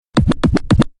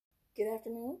Good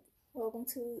afternoon. Welcome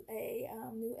to a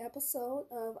new episode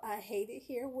of I Hate It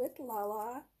Here with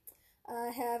Lala.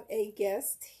 I have a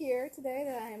guest here today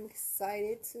that I am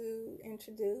excited to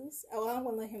introduce. Oh, I'm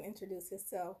going to let him introduce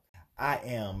himself. I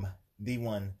am the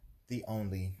one, the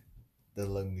only, the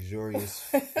luxurious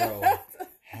fro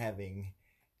having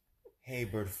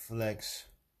Haybird Flex,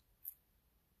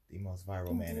 the most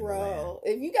viral man in the land. Bro,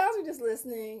 if you guys are just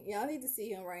listening, y'all need to see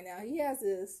him right now. He has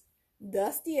this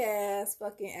dusty ass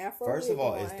fucking afro. First of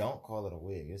all, wig it's on. don't call it a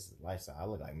wig. It's a lifestyle. I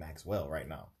look like Maxwell right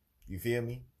now. You feel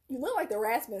me? You look like the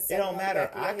Rasmus. It don't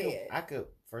matter. I could.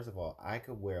 First of all, I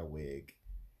could wear a wig.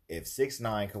 If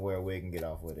 6ix9ine could wear a wig and get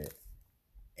off with it,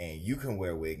 and you can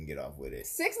wear a wig and get off with it.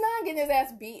 6ix9ine getting his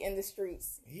ass beat in the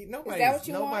streets.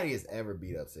 Nobody has ever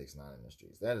beat up 6ix9ine in the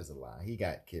streets. That is a lie. He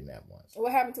got kidnapped once.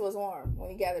 What happened to his arm when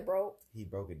he got it broke? He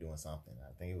broke it doing something.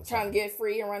 I think it was trying to get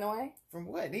free and run away. From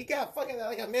what? He got fucking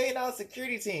like $1 million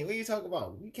security team. What are you talking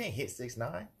about? You can't hit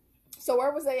 6ix9ine. So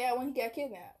where was they at when he got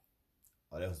kidnapped?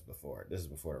 Oh, that was before. This is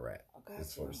before the rap. Oh, got this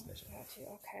is you. before the snitching. Got you.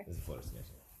 Okay. This is before the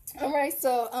snitching. All right.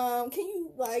 So, can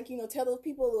you tell those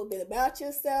people a little bit about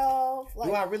yourself?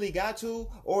 Do I really got to,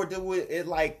 or do it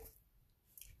like?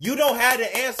 You don't have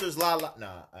the answers, la la.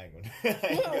 Nah, I ain't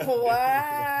gonna.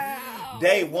 Wow.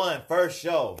 Day one, first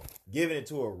show, giving it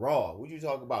to a raw. What you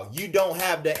talking about? You don't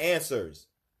have the answers.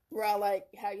 Raw, like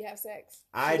how you have sex.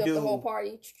 I Shoot do. Up the whole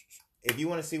party. If you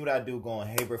want to see what I do, go on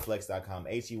HeybertFlex.com,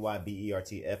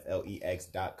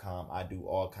 HeybertFlex.com. I do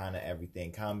all kind of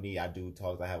everything. Comedy, I do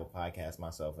talks. I have a podcast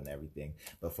myself and everything.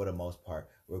 But for the most part,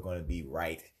 we're going to be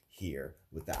right here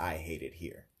with the I Hate It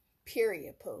Here.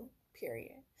 Period, Pooh.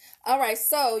 Period. All right,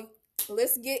 so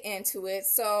let's get into it.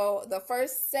 So the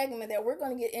first segment that we're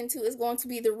going to get into is going to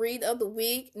be the read of the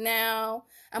week. Now,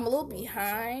 I'm a little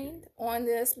behind on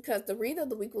this because the read of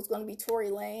the week was going to be Tory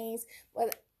Lanez,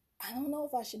 but I don't know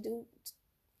if I should do.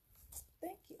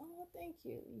 Thank you. Oh, thank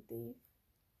you, you thief.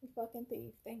 You fucking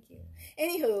thief. Thank you.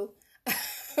 Anywho,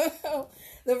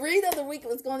 the read of the week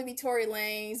was going to be Tory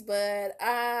Lanez, but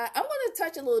I'm going to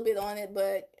touch a little bit on it.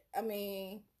 But I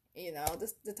mean,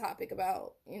 the topic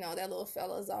about that little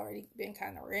fella's already been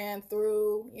kind of ran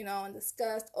through, and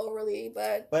discussed overly.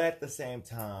 But at the same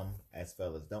time, as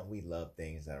fellas, don't we love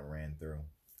things that are ran through?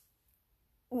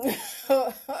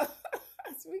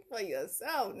 Speak for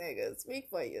yourself, nigga. Speak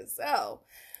for yourself.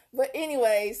 But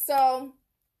anyway, so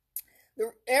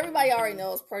everybody already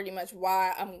knows pretty much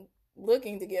why I'm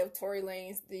looking to give Tory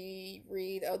Lanez the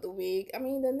read of the week. I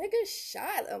mean, the nigga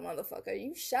shot a motherfucker.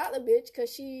 You shot a bitch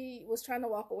because she was trying to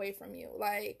walk away from you.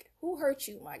 Like, who hurt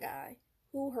you, my guy?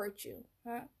 Who hurt you?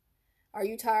 Huh? Are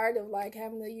you tired of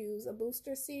having to use a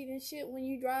booster seat and shit when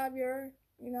you drive your,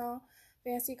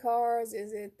 fancy cars?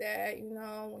 Is it that,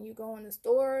 when you go in the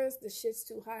stores, the shit's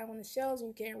too high on the shelves and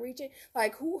you can't reach it?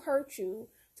 Like, who hurt you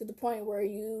to the point where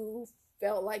you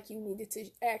felt like you needed to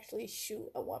actually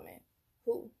shoot a woman?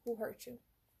 Who hurt you?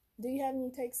 Do you have any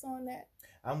takes on that?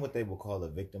 I'm what they will call a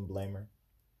victim blamer.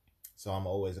 So I'm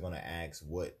always going to ask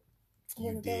what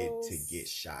you did to get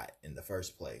shot in the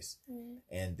first place.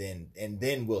 Mm-hmm. And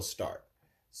then we'll start.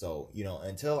 So,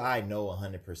 until I know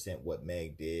 100% what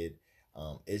Meg did,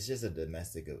 it's just a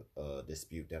domestic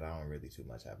dispute that I don't really too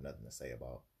much have nothing to say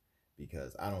about,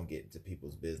 because I don't get into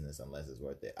people's business unless it's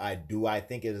worth it. I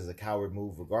think it is a coward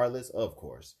move regardless. Of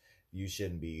course, you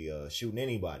shouldn't be shooting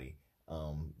anybody.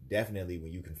 Definitely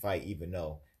when you can fight, even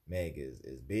though Meg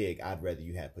is big, I'd rather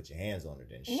you had put your hands on her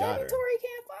than shot her. Tory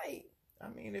can't fight. I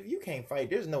mean, if you can't fight,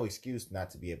 there's no excuse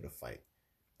not to be able to fight.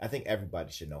 I think everybody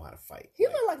should know how to fight. He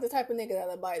look like the type of nigga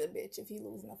that'll bite a bitch if he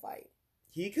losing a fight.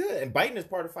 He could, and biting is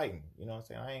part of fighting. You know what I'm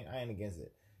saying? I ain't against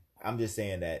it. I'm just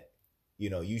saying that,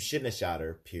 you shouldn't have shot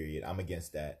her, period. I'm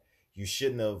against that. You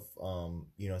shouldn't have, you know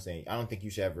what I'm saying? I don't think you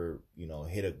should ever,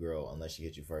 hit a girl unless she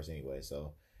hit you first anyway.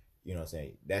 So, you know what I'm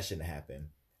saying? That shouldn't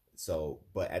happen. So,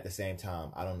 but at the same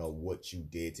time, I don't know what you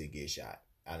did to get shot.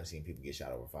 I done seen people get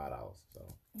shot over $5.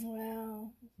 So,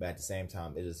 wow. But at the same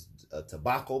time, it is a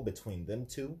tobacco between them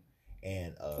two.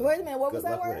 And wait a minute, what was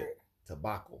that word?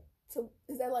 Tobacco.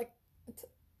 Is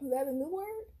that a new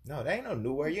word? No, that ain't no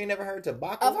new word. You ain't never heard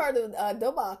tobacco? I've heard of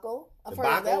debacle. I've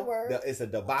heard of that word. It's a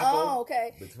debacle. Oh,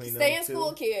 okay. Between Stay them in two.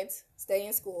 School, kids. Stay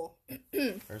in school.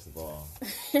 First of all.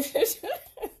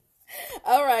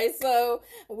 All right, so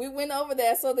we went over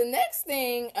that. So the next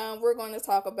thing we're going to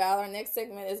talk about, our next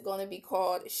segment is going to be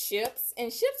called Ships. And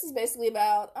Ships is basically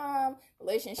about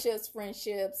relationships,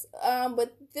 friendships.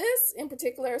 But this in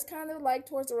particular is kind of like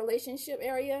towards the relationship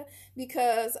area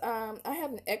because I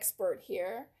have an expert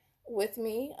here with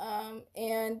me.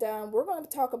 And we're going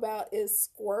to talk about is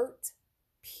squirt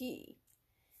pee.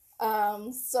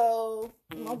 So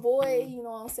my boy, you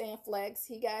know what I'm saying, Flex,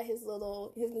 he got his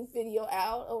new video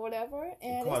out or whatever,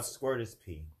 and it's called Squirt is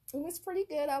P. And it's pretty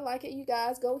good. I like it. You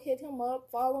guys go hit him up,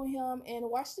 follow him, and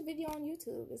watch the video on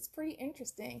YouTube. It's pretty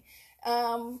interesting.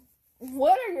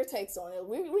 What are your takes on it?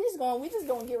 We just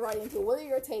gonna get right into it. What are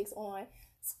your takes on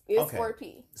Squirt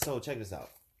P? So check this out.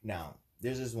 Now,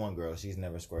 there's this one girl. She's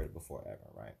never squirted before ever,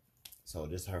 right? So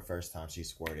this is her first time she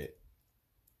squirted.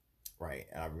 Right,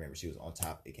 and I remember she was on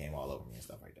top. It came all over me and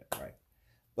stuff like that, right?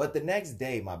 But the next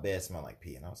day, my bed smelled like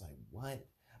pee, and I was like, "What?"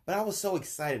 But I was so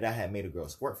excited I had made a girl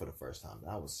squirt for the first time.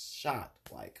 I was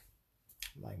shocked, like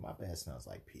my bed smells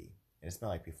like pee, and it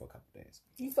smelled like pee for a couple days.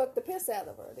 You fucked the piss out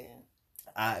of her, then.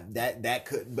 That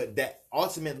could, but that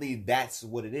ultimately that's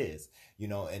what it is, you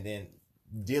know. And then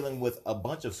dealing with a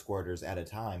bunch of squirters at a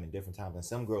time in different times, and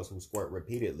some girls who squirt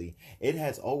repeatedly, it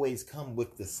has always come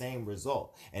with the same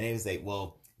result. And they would say,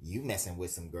 "Well, you messing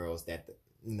with some girls that..."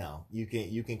 No, you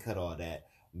can cut all that.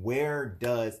 Where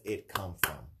does it come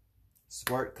from?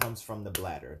 Squirt comes from the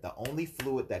bladder. The only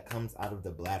fluid that comes out of the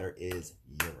bladder is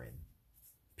urine.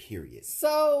 Period.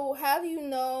 So how do you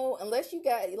know, unless you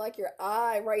got like your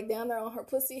eye right down there on her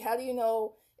pussy, how do you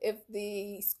know if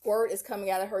the squirt is coming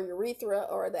out of her urethra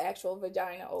or the actual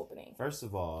vagina opening? First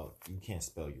of all, you can't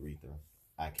spell urethra.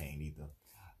 I can't either.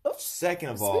 Oops. Second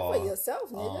of all, speak for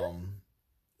yourself, nigga.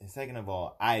 Second of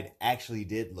all, I actually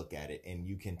did look at it, and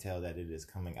you can tell that it is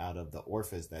coming out of the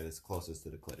orifice that is closest to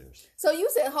the clitoris. So you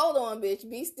said, "Hold on, bitch,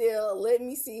 be still. Let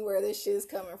me see where this shit is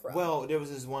coming from." Well, there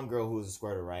was this one girl who was a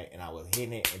squirter, right? And I was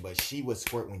hitting it, but she would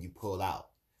squirt when you pull out.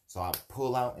 So I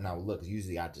pull out, and I would look.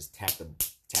 Usually, I just tap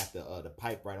the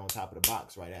pipe right on top of the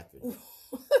box right after.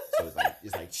 So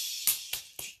it's like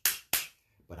shh.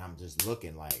 But I'm just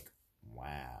looking like,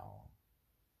 wow,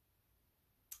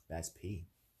 that's pee.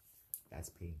 That's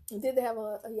pee. Did they have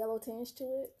a yellow tinge to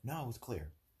it? No, it was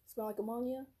clear. Smell like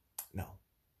ammonia? No.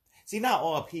 See, not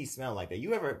all pee smell like that.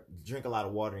 You ever drink a lot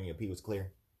of water and your pee was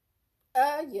clear?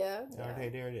 Yeah. Okay,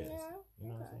 there it is. Yeah. You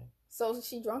know what I'm saying? So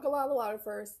she drank a lot of water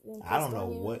first. I don't know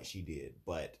what she did,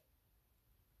 but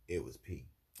it was pee.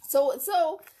 So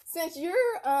since you're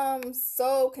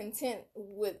so content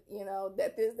with, you know,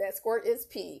 that squirt is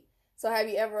pee, so have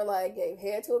you ever like gave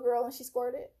head to a girl and she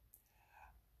squirted?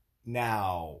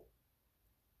 Now,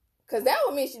 because that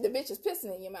would mean the bitch is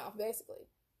pissing in your mouth, basically.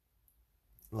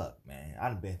 Look, man,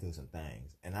 I've been through some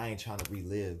things, and I ain't trying to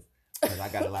relive, because I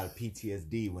got a lot of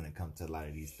PTSD when it comes to a lot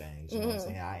of these things. You know what I'm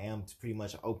saying? I am pretty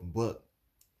much an open book.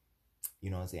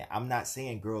 You know what I'm saying? I'm not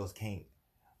saying girls can't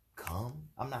come.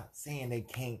 I'm not saying they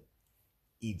can't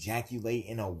ejaculate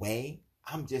in a way.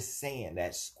 I'm just saying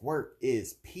that squirt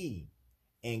is pee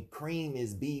and cream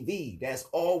is BV. That's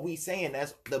all we saying.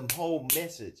 That's the whole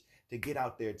message to get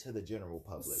out there to the general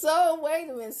public. So wait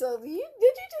a minute. So did you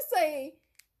just say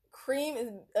cream is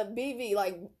a BV,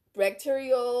 like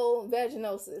bacterial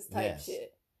vaginosis type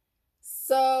shit?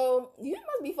 So you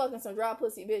must be fucking some dry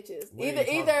pussy bitches.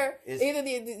 Either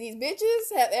these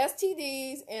bitches have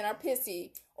STDs and are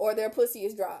pissy, or their pussy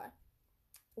is dry.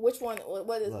 Which one?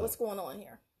 What's going on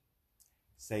here?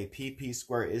 Say PP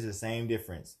squirt is the same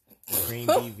difference. Cream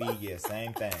BV, yeah,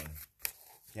 same thing.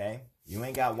 Okay, you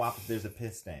ain't got WAP if there's a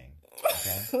piss stain.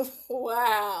 Okay.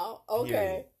 Wow. Okay.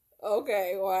 Period.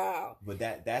 Okay. Wow. But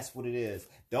that's what it is.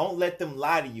 Don't let them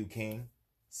lie to you, King.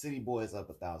 City Boys up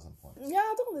 1,000 points.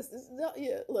 Y'all don't listen.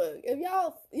 Yeah, look, if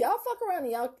y'all fuck around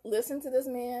and y'all listen to this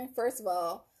man, first of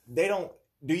all, they don't.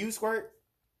 Do you squirt?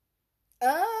 Can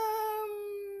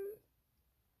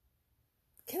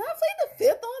I plead the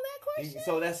fifth on that question?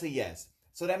 So that's a yes.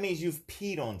 So that means you've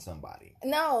peed on somebody.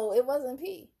 No, it wasn't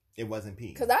pee. It wasn't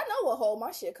pee. Because I know what hole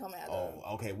my shit come out of.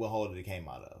 Oh, okay. What hole did it came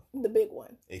out of? The big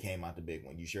one. It came out the big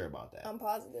one. You sure about that? I'm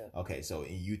positive. Okay, so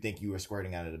you think you were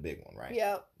squirting out of the big one, right?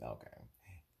 Yep. Okay.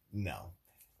 No.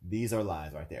 These are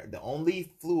lies right there. The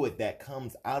only fluid that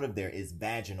comes out of there is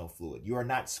vaginal fluid. You are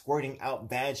not squirting out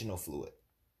vaginal fluid.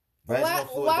 Vaginal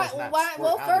fluid does not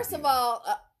squirt out first of of all,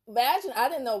 I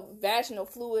didn't know vaginal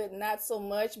fluid, not so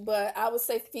much, but I would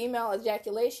say female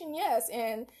ejaculation, yes.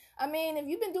 And I mean, if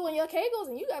you've been doing your Kegels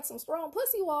and you got some strong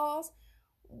pussy walls,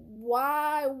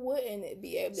 why wouldn't it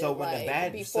be able to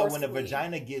when the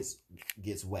vagina gets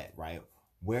wet, right?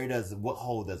 What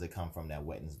hole does it come from that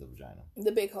wettens the vagina?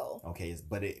 The big hole. Okay,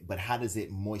 but how does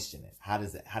it moisten it? How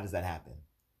does that happen?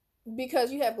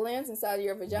 Because you have glands inside of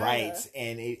your vagina, right?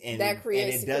 And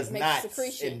it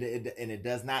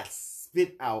does not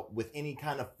spit out with any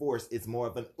kind of force. It's more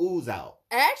of an ooze out.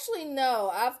 Actually, no.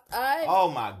 I.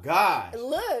 Oh my gosh!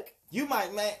 Look, you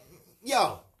might, man.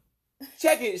 Yo,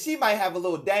 check it. She might have a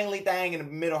little dangly thing in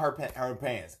the middle of her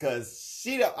pants, because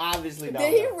she obviously don't.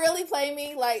 Did he really play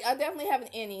me? Like, I definitely have an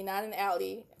innie, not an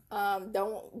outie.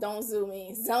 Don't zoom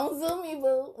me. Don't zoom me,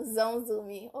 boo. Don't zoom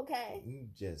me. Okay. You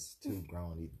just too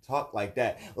grown to even talk like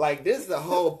that. Like, this is the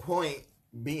whole point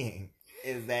being,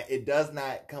 is that it does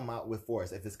not come out with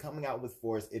force. If it's coming out with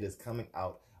force, it is coming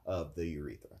out of the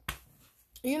urethra.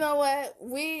 You know what?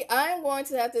 I'm going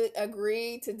to have to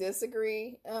agree to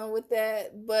disagree with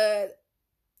that, but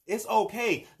it's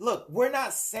okay. Look, we're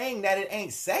not saying that it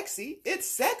ain't sexy. It's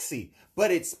sexy, but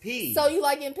it's pee. So you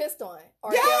like getting pissed on?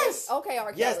 Yes. Kelly? Okay,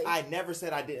 R. Kelly. Yes, I never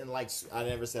said I didn't like. I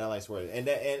never said I like squirting. And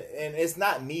it's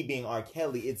not me being R.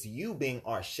 Kelly. It's you being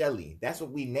R. Shelley. That's what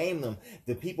we name them.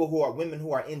 The people who are women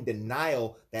who are in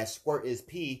denial that squirt is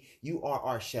pee. You are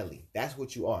R. Shelley. That's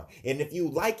what you are. And if you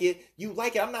like it, you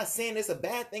like it. I'm not saying it's a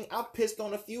bad thing. I've pissed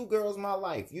on a few girls in my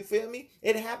life. You feel me?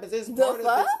 It happens. It's part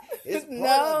of it. It's part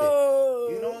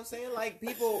of it. You know what I'm saying? Like,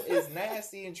 people is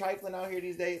nasty and trifling out here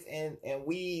these days, and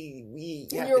we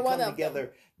have to come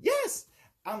together. Yes,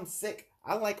 I'm sick.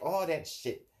 I like all that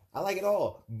shit. I like it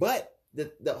all. But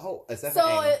the whole is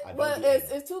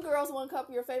Two Girls, One Cup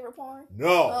your favorite porn?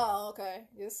 No. Oh, okay.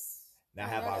 Just now,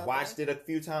 have I watched it a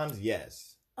few times?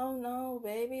 Yes. Oh no,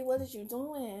 baby, what is you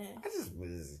doing? I just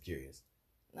was curious.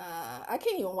 Nah, I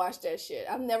can't even watch that shit.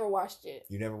 I've never watched it.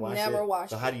 You never watched it? Never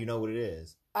watched it. So how do you know what it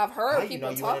is? I've heard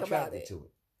people talk about it.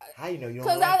 How you know you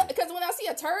don't like it? Because when I see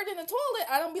a turd in the toilet,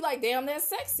 I don't be like, damn, that's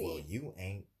sexy. Well, you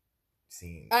ain't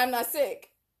seen. I'm not sick.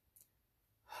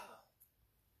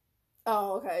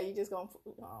 Oh, okay. You just gonna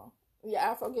your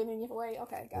afro getting in your way?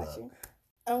 Okay, got you.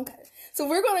 Okay, so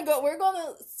we're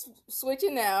gonna switch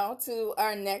it now to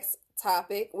our next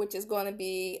topic, which is gonna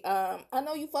be I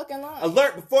know you fucking lying.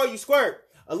 Alert before you squirt.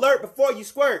 Alert before you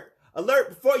squirt. Alert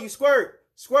before you squirt.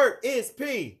 Squirt is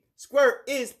pee. Squirt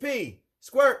is pee.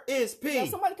 Squirt is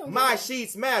pee. My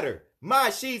sheets matter.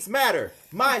 My sheets matter.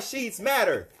 My sheets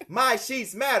matter. My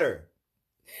sheets matter.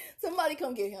 Somebody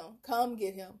come get him. Come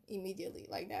get him immediately,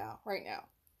 like now, right now.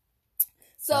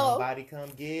 So somebody come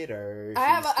get her. I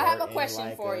have a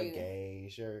question for you. Gay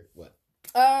shirt. What?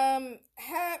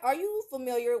 Are you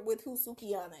familiar with who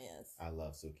Sukihana is? I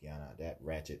love Sukihana. That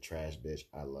ratchet trash bitch.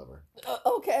 I love her.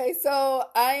 Okay, so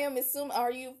I am assuming.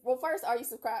 Are you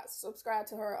subscribed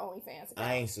to her OnlyFans account?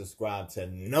 I ain't subscribed to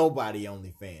nobody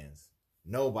OnlyFans.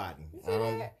 Nobody.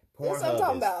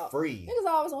 Pornhub is free. Niggas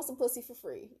always want some pussy for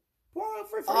free. Pornhub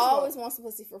free. Always want some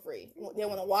pussy for free. They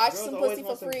want to watch some pussy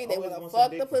for free. They want to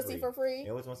fuck the pussy for free. They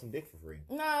always want some dick for free.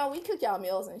 No, we cook y'all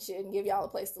meals and shit and give y'all a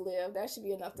place to live. That should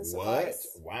be enough to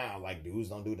suffice. What? Wow, like dudes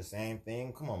don't do the same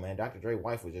thing? Come on, man. Dr. Dre's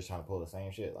wife was just trying to pull the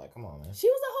same shit. Like, come on, man. She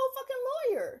was a whole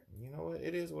fucking lawyer. You know what?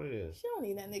 It is what it is. She don't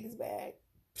need that nigga's bag.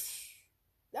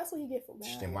 That's what you get for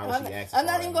that. Then why was she asking? I'm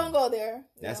not even gonna go there.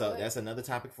 That's another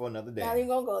topic for another day. Not even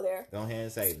gonna go there. Go ahead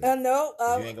and say it. No.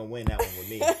 You ain't gonna win that one with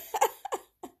me.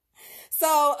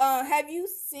 So, have you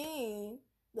seen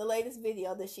the latest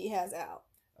video that she has out?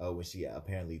 Oh, when she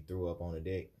apparently threw up on a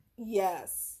dick?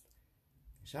 Yes.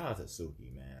 Shout out to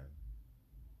Suki, man.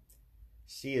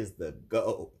 She is the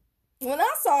GOAT. When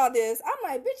I saw this,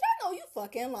 I'm like, bitch, I know you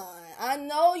fucking lying. I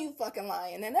know you fucking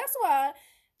lying. And that's why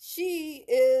she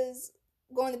is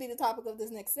going to be the topic of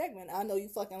this next segment. I know you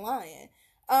fucking lying.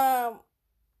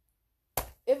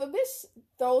 If a bitch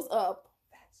throws up,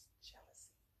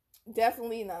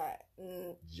 definitely not.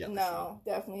 Jealousy. No,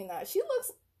 definitely not. She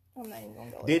looks. I'm not even gonna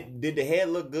go. Did the head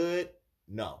look good?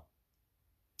 No.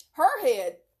 Her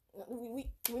head. We're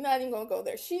not even gonna go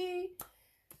there.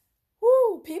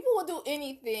 People will do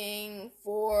anything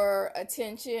for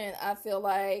attention. I feel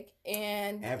like,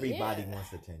 and everybody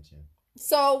wants attention.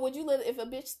 So, would you let if a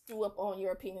bitch threw up on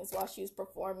your penis while she was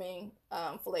performing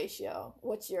fellatio?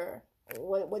 What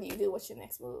do you do? What's your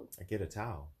next move? I get a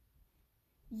towel.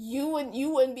 You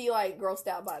wouldn't be like grossed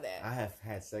out by that. I have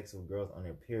had sex with girls on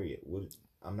their period.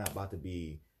 I'm not about to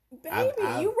be. Baby,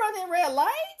 you running red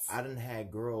lights? I done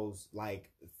had girls like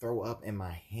throw up in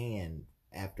my hand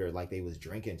after like they was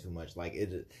drinking too much. Like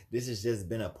this has just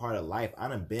been a part of life. I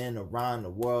done been around the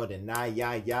world and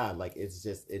like it's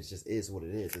just is what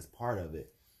it is. It's part of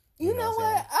it. You know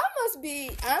what?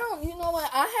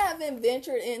 I haven't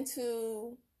ventured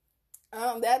into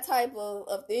that type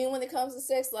of thing when it comes to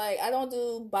sex. Like, I don't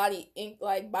do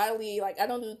bodily, like, I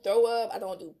don't do throw up, I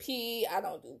don't do pee, I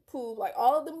don't do poop, like,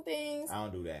 all of them things. I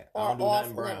don't do that. I don't do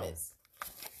nothing brown. Limits.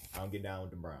 I don't get down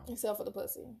with the brown. Except for the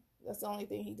pussy. That's the only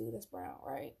thing he do that's brown,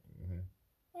 right? Mm-hmm.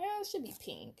 Yeah, it should be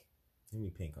pink. It should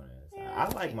be pink on that side.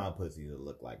 I like my pussy to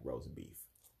look like roast beef.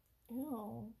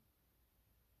 Oh.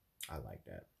 I like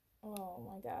that. Oh,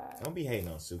 my God. Don't be hating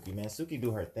on Suki, man. Suki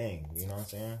do her thing. You know what I'm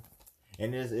saying?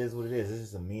 And this is what it is. This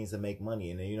is a means to make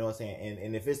money. And you know what I'm saying?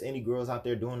 And if it's any girls out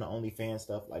there doing the OnlyFans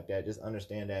stuff like that, just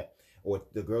understand that. Or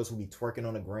the girls who be twerking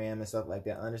on the gram and stuff like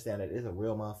that, understand that there's a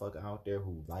real motherfucker out there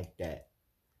who like that.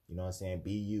 You know what I'm saying?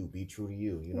 Be you. Be true to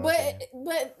you. You know what I'm saying?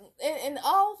 But in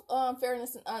all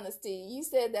fairness and honesty, you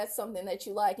said that's something that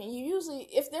you like. And you usually,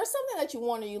 if there's something that you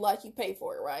want or you like, you pay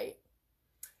for it, right?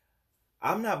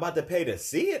 I'm not about to pay to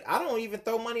see it. I don't even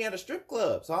throw money at a strip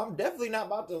club. So I'm definitely not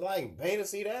about to like pay to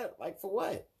see that. Like for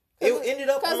what? It ended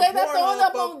up on because they got throwing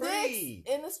up for on free.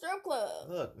 dicks in the strip club.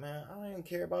 Look, man, I don't even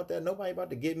care about that. Nobody about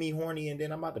to get me horny and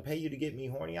then I'm about to pay you to get me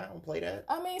horny. I don't play that.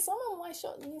 I mean, some of them might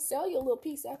sell you a little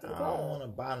piece after the club. I don't want to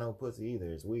buy no pussy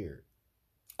either. It's weird.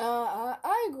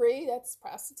 I agree. That's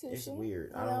prostitution. It's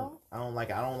weird. I don't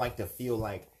like to feel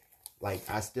like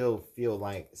I still feel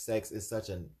like sex is such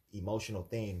an emotional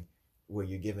thing where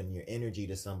you're giving your energy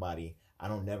to somebody. I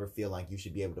don't never feel like you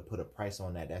should be able to put a price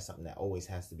on that. That's something that always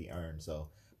has to be earned. So,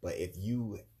 but if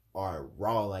you are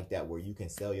raw like that, where you can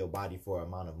sell your body for an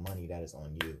amount of money, that is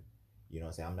on you. You know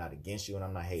what I'm saying? I'm not against you and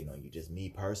I'm not hating on you. Just me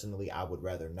personally, I would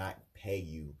rather not pay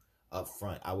you up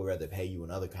front. I would rather pay you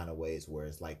in other kind of ways where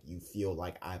it's like you feel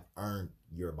like I've earned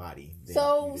your body.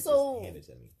 So just hand it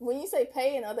to me. When you say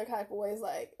pay in other type of ways,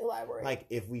 like elaborate. Like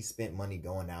if we spent money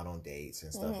going out on dates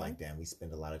and stuff like that, and we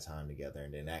spend a lot of time together,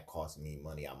 and then that cost me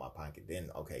money out of my pocket, then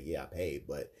okay, yeah, I paid,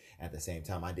 but at the same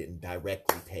time, I didn't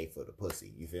directly pay for the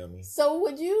pussy. You feel me? So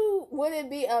would it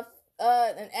be an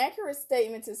accurate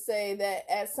statement to say that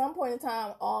at some point in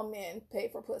time, all men pay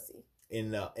for pussy?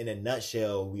 In a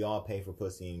nutshell, we all pay for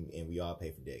pussy and we all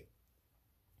pay for dick.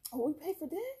 Oh, we pay for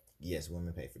dick? Yes,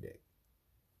 women pay for dick.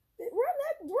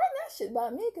 Run that shit by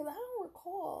me because I don't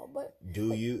recall. But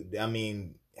do you? I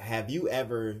mean, have you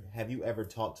ever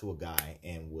talked to a guy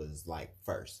and was like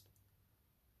first?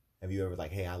 Have you ever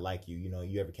like, hey, I like you? You know,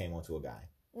 you ever came on to a guy?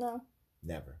 No.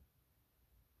 Never.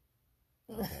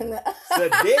 Okay. So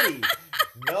Diddy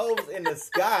nose in the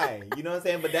sky. You know what I'm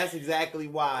saying? But that's exactly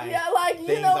why. Yeah, like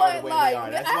you know what?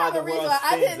 Like that's why the world spins.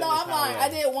 I didn't know. I'm lying. I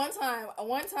did one time.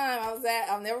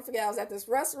 I'll never forget. I was at this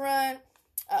restaurant.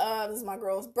 This is my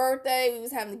girl's birthday. We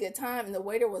was having a good time, and the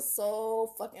waiter was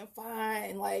so fucking fine.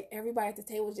 And like everybody at the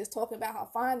table was just talking about how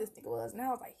fine this nigga was, and I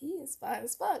was like, he is fine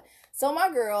as fuck. So my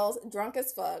girls, drunk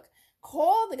as fuck,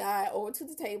 called the guy over to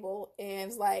the table and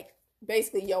was like,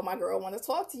 basically, yo, my girl want to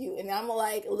talk to you. And I'm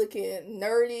like looking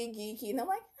nerdy, geeky, and I'm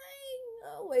like,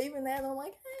 hey, waving at him,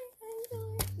 like, hey, how you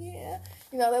doing? Yeah,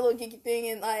 you know that little geeky thing,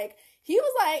 and like he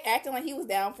was like acting like he was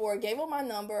down for it. Gave him my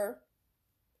number.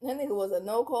 That nigga was a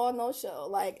no call, no show.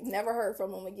 Like, never heard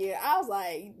from him again. I was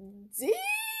like,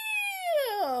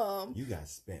 damn. You got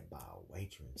spent by a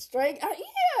waitress. Straight,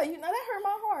 yeah, you know, that hurt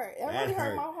my heart. That really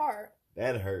hurt my heart.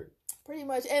 That hurt. Pretty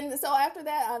much. And so after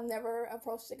that, I've never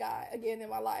approached a guy again in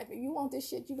my life. If you want this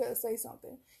shit, you better say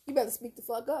something. You better speak the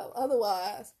fuck up.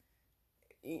 Otherwise,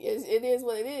 it is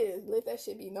what it is. Let that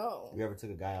shit be known. You ever took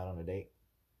a guy out on a date?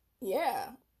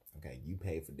 Yeah. Okay, you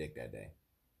paid for dick that day.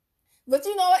 But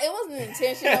you know what? It wasn't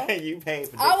intentional. You paid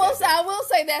for dick. I will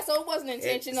say that, so it wasn't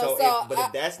intentional.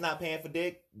 If that's not paying for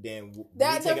dick, then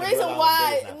that's the reason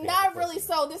why. Not really.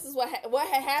 So this is what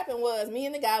had happened was me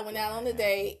and the guy went out on the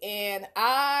date, and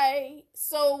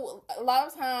so a lot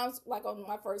of times, like on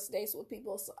my first dates with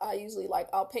people, so I usually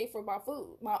I'll pay for my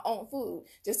own food,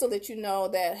 just so that you know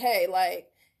that hey, like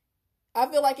I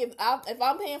feel like if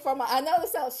I'm paying for I know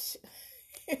this sounds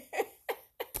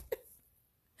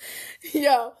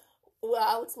yo. Well,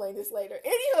 I'll explain this later.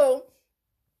 Anywho,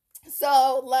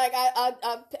 so like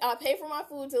I pay for my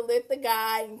food to let the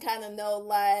guy and kind of know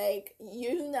like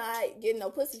you not getting no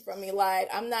pussy from me.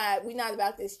 Like we're not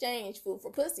about to exchange food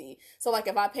for pussy. So like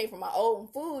if I pay for my own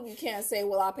food, you can't say,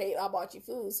 well I bought you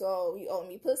food, so you owe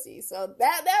me pussy. So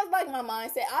that's like my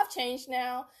mindset. I've changed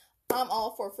now. I'm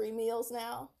all for free meals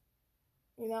now.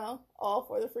 You know, all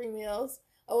for the free meals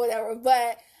or whatever.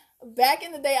 But back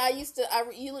in the day, I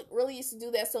really used to do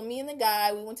that. So me and the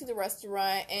guy, we went to the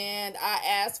restaurant, and I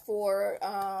asked for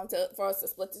us to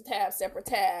split the tabs, separate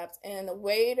tabs, and the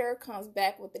waiter comes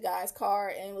back with the guy's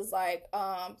card and was like,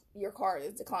 "Your card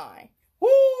is declined." Woo!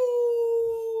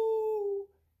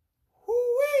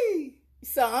 Woo-wee!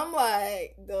 So I'm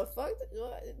like, the fuck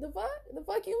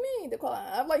you mean decline?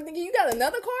 I'm like, thinking you got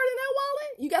another card in that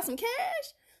wallet? You got some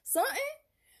cash? Something?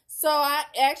 So I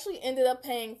actually ended up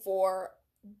paying for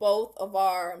both of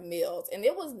our meals, and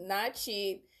it was not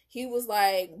cheap. He was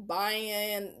like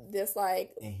buying this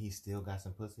like, and he still got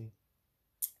some pussy.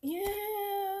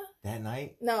 Yeah. That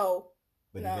night? No.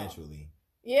 But eventually.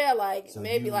 Yeah, like so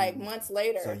maybe like months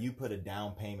later. So you put a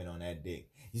down payment on that dick.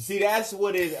 You see, that's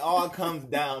what it all comes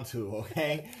down to,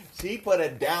 okay? She put a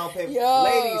down payment. Yo.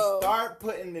 Ladies, start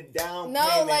putting the down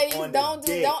payment on the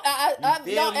dick.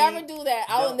 Don't ever do that.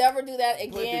 I will never do that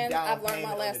again. I've learned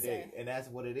my lesson. And that's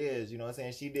what it is, you know what I'm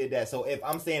saying? She did that. So if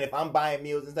I'm buying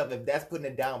meals and stuff, if that's putting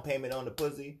a down payment on the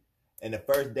pussy, and the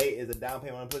first date is a down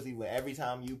payment on the pussy, where every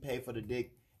time you pay for the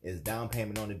dick is down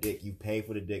payment on the dick, you pay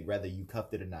for the dick whether you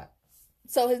cuffed it or not.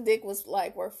 So his dick was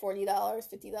like worth $40,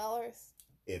 $50?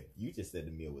 If you just said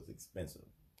the meal was expensive.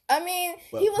 I mean,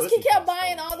 but he kept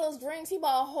buying all those drinks. He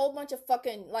bought a whole bunch of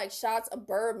fucking like shots of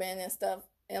bourbon and stuff.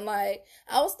 And like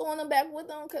I was throwing them back with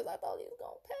him because I thought he was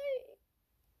gonna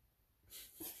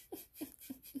pay.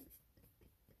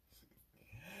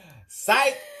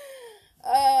 Psych.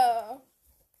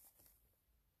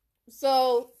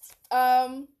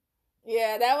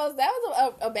 Yeah, that was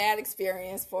a bad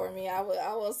experience for me. I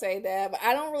will say that, but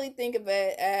I don't really think of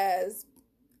it as,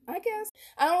 I guess,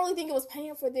 I don't really think it was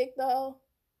paying for dick though.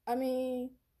 I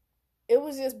mean, it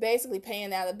was just basically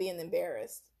paying out of being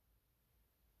embarrassed.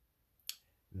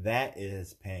 That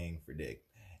is paying for dick.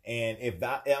 And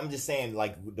I'm just saying,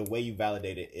 like, the way you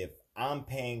validate it, if I'm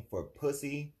paying for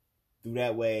pussy through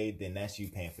that way, then that's you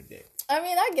paying for dick. I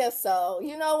mean, I guess so.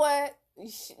 You know what?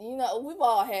 We've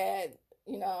all had,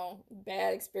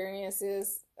 bad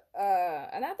experiences.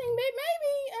 And I think maybe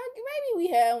we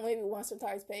have once or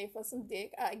twice paid for some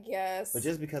dick, I guess. But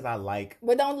just because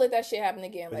but don't let that shit happen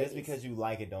again. But ladies. Just because you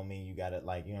like it don't mean you gotta,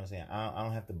 like, you know what I'm saying? I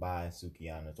don't have to buy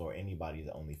Sukiana's or anybody's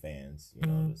OnlyFans. You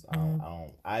know,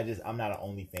 I'm not an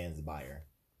OnlyFans buyer.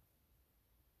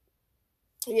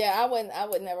 Yeah, I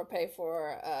would never pay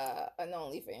for an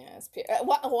OnlyFans.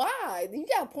 Why? You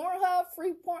got Pornhub,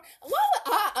 free porn. Why would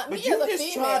I? But you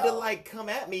just tried to like come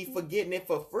at me for getting it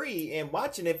for free and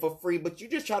watching it for free. But you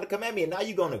just tried to come at me, and now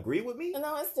you gonna agree with me?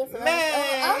 No, it's different.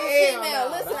 Man, I'm a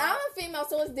female. Listen, I'm a female,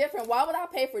 so it's different. Why would I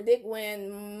pay for dick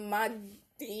when my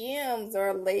DMs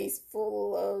are laced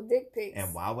full of dick pics?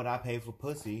 And why would I pay for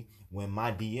pussy when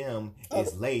my DM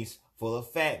is laced full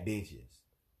of fat bitches?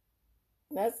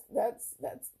 That's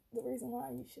the reason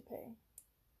why you should pay.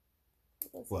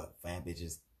 What, fat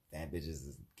bitches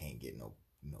can't get no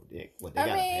dick. What, they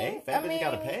gotta pay? Fat bitches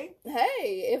gotta pay?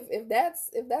 Hey, if that's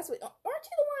what, aren't you the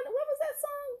one? What was that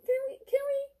song?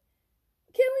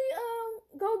 Can we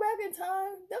go back in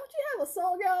time? Don't you have a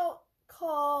song out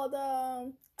called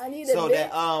I Need a Dick?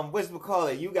 That what's we call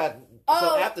it? You got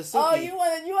after Suki. Oh, you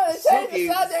want to change the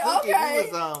subject?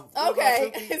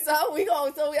 Okay.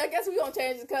 I guess we gonna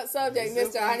change the subject,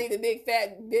 Mister. I need a big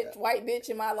fat bitch, white bitch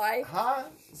in my life. Huh?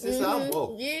 Sister, I'm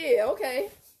woke. Yeah. Okay.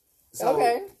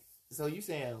 So you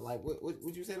saying, like,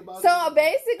 what you said about? So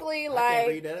basically, like, I can't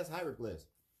read that. That's hieroglyphs.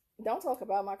 Don't talk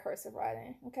about my cursive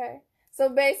writing, okay? So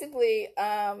basically,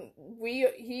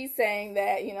 he's saying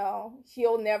that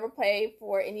he'll never pay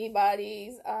for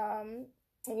anybody's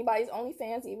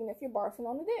OnlyFans, even if you're barfing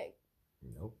on the dick.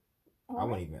 Nope. I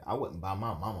wouldn't buy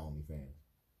my mama OnlyFans.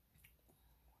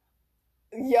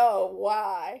 Yo,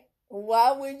 why?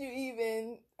 Why would you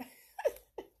even?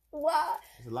 Why?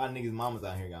 There's a lot of niggas' mamas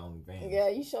out here got OnlyFans. Yeah,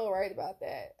 you sure right about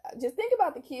that. Just think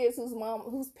about the kids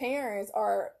whose parents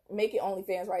are making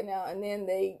OnlyFans right now, and then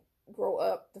they grow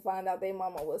up to find out their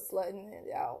mama was slutting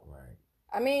it out. Right.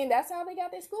 I mean, that's how they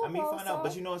got their school. Find out,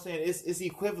 but you know what I'm saying? It's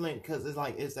equivalent because it's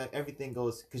like everything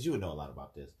goes, because you would know a lot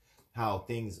about this. How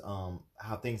things come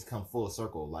full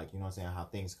circle, like, you know what I'm saying? How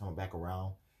things come back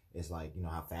around. It's like,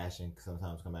 how fashion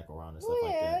sometimes come back around and stuff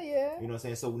like that. Yeah. You know what I'm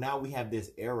saying? So now we have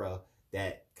this era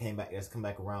that's come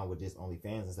back around with this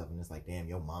OnlyFans and stuff, and it's like, damn,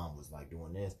 your mom was like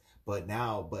doing this, but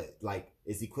like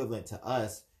it's equivalent to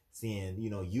us seeing,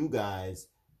 you guys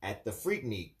at the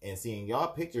Freaknik and seeing y'all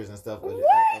pictures and stuff. What?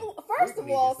 First of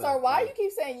all, sir, why you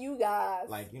keep saying you guys?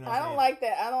 Like, I don't like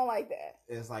that. I don't like that.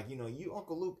 It's like, you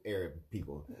Uncle Luke Arab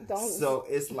people. Don't. So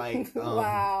it's like,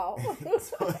 wow.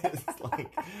 So it's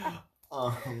like,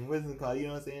 what's it called? You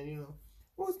know what I'm saying?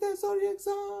 What's that zodiac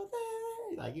sign?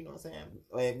 Like, you know what I'm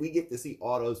saying? And we get to see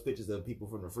all those pictures of people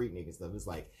from the Freaknik and stuff. It's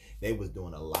like they was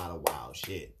doing a lot of wild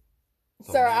shit.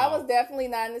 So sir, I was definitely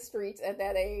not in the streets at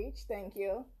that age. Thank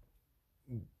you.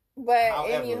 But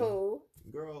anywho,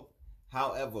 girl,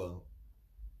 however,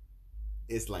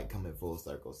 it's like coming full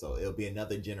circle. So it'll be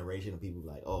another generation of people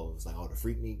like, oh, it's like, oh, the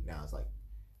Freaknik. Now it's like,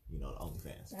 the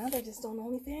OnlyFans. Now they're just on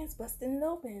OnlyFans, busting it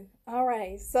open. All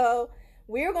right, so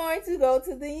we're going to go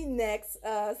to the next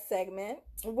segment,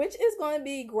 which is going to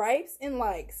be gripes and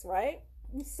likes, right?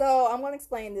 So I'm going to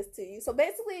explain this to you. So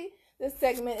basically, This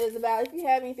segment is about if you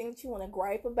have anything that you want to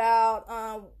gripe about,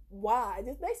 why?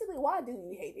 Just basically, why do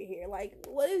you hate it here? Like,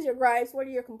 what is your gripes? What are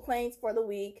your complaints for the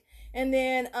week? And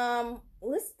then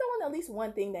let's throw in at least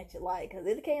one thing that you like, because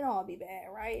it can't all be bad,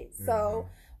 right? Mm-hmm. So,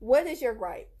 what is your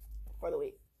gripe for the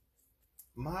week?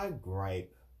 My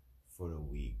gripe for the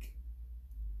week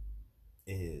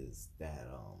is that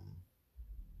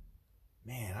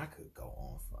man, I could go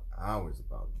on for hours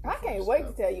about this. I can't wait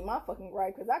to tell you my fucking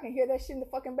gripe, because I can hear that shit in the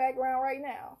fucking background right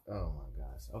now. Oh my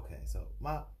gosh. Okay, so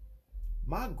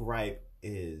my gripe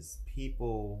is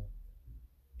people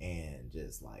and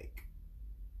just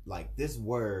like this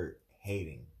word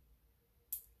hating.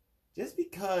 Just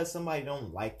because somebody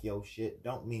don't like your shit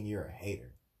don't mean you're a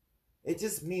hater. It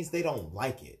just means they don't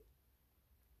like it.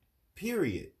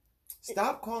 Period.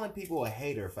 Stop calling people a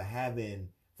hater for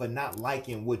not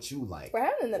liking what you like. For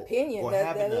having an opinion or that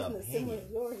having isn't an the same as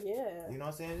yours, yeah. You know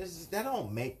what I'm saying? That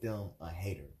don't make them a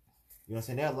hater. You know what I'm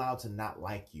saying? They're allowed to not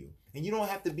like you. And you don't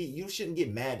have to you shouldn't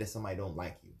get mad that somebody don't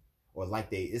like you. Or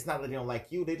it's not that they don't like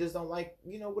you, they just don't like,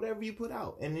 whatever you put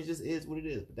out. And it just is what it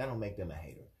is. But that don't make them a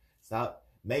hater. Stop.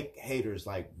 Make haters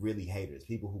like really haters.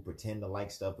 People who pretend to like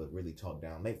stuff but really talk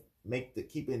down.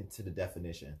 Keep it to the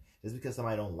definition. Just because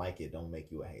somebody don't like it don't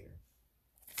make you a hater.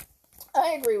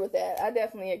 I agree with that. I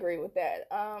definitely agree with that.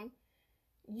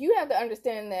 You have to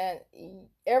understand that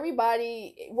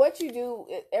what you do,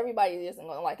 everybody isn't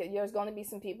going to like it. There's going to be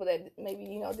some people that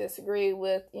maybe, disagree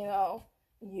with,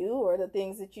 you or the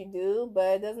things that you do,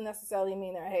 but it doesn't necessarily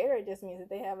mean they're a hater. It just means that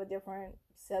they have a different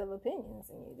set of opinions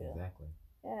than you do. Exactly.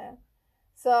 Yeah.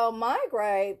 So my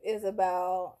gripe is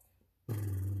about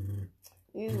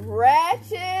these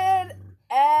ratchet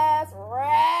ass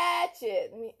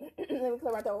ratchet. Let me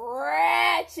clear out the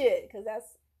ratchet, because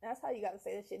that's how you got to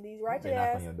say this shit. These ratchet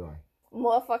ass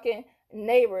motherfucking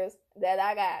neighbors that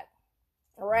I got.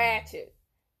 Ratchet.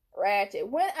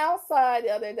 Went outside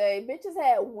the other day. Bitches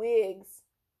had wigs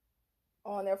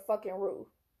on their fucking roof.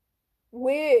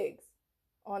 Wigs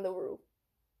on the roof.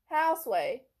 How,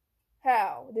 Sway?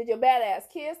 How? Did your badass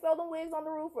kids throw the wigs on the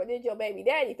roof, or did your baby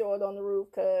daddy throw it on the roof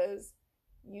because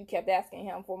you kept asking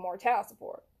him for more child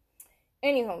support?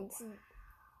 Anyhow, I'm just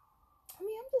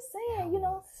saying,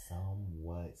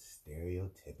 somewhat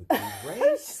stereotypically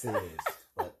racist,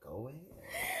 but go ahead.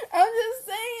 I'm just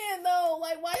saying, though,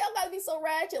 like, why y'all gotta be so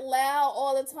ratchet loud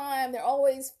all the time? They're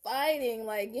always fighting.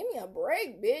 Like, give me a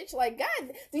break, bitch. Like,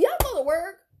 God, do y'all go to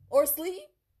work or sleep?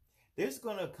 There's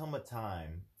gonna come a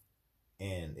time,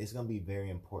 and it's going to be very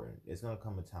important. It's going to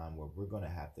come a time where we're going to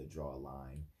have to draw a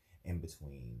line in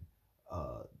between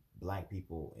black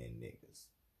people and niggas.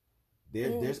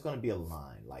 There's going to be a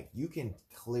line. Like, you can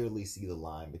clearly see the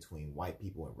line between white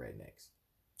people and rednecks.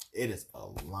 It is a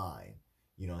line.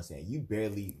 You know what I'm saying?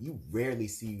 You rarely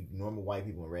see normal white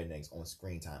people and rednecks on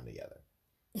screen time together.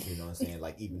 You know what I'm saying?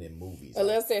 Like, even in movies.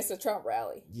 Unless it's a Trump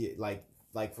rally. Yeah,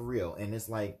 like for real. And it's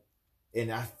like, and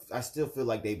I still feel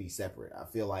like they be separate. I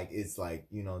feel like it's like,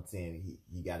 you know what I'm saying,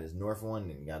 he got his north one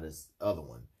and got his other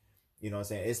one. You know what I'm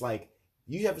saying? It's like,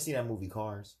 you ever see that movie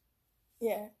Cars?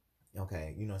 Yeah.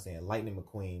 Okay, you know what I'm saying? Lightning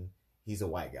McQueen, he's a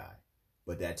white guy.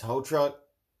 But that tow truck,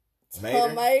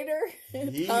 Mater,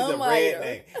 he's a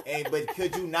redneck. But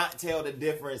could you not tell the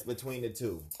difference between the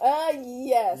two?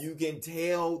 Yes. You can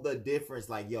tell the difference.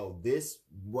 Like, yo, this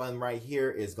one right here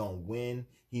is going to win.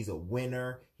 He's a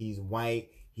winner. He's white.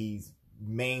 He's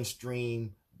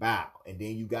mainstream, bow. And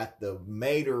then you got the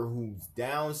Mater who's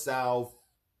down south,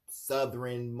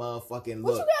 southern motherfucking look.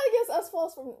 What you got against us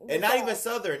folks from and not even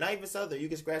southern. You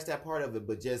can scratch that part of it,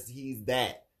 but just he's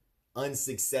that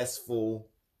unsuccessful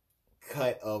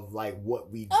cut of like what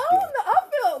we do.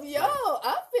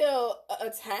 I feel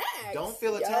attacked. Don't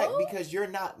feel attacked because you're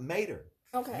not Mater.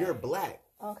 Okay. You're black.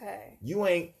 Okay. You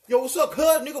ain't, yo, what's up, cuz?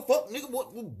 Nigga, fuck, nigga,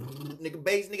 what? Nigga,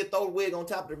 base, nigga, throw the wig on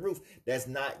top of the roof. That's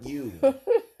not you.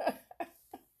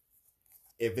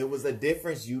 If it was a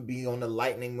difference, you'd be on the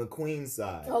Lightning McQueen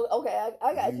side. Oh, okay,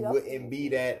 I got you. You wouldn't be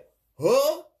that,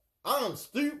 huh? I'm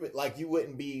stupid. Like, you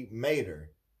wouldn't be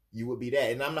Mater. You would be that.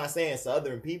 And I'm not saying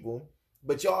Southern people,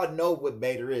 but y'all know what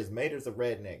Mater is. Mater's a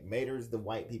redneck. Mater's the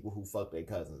white people who fuck their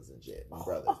cousins and shit, my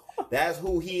brothers. That's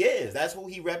who he is. That's who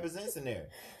he represents in there.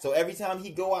 So every time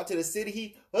he go out to the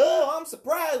city, I'm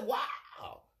surprised. Wow.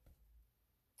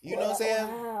 You know what I'm saying?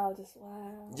 Wow.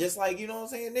 Just like, you know what I'm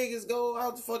saying? Niggas go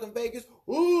out to fucking Vegas.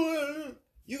 Ooh,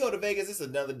 you go to Vegas, it's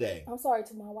another day. I'm sorry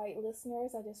to my white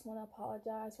listeners. I just want to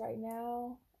apologize right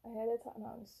now. Ahead of time.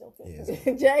 No, I'm still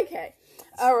thinking. Yeah. JK.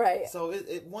 All right. So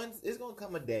it's going to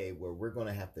come a day where we're going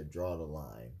to have to draw the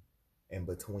line in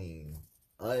between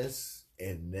us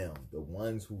and them, the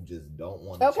ones who just don't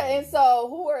want to. Okay, change. And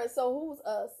who's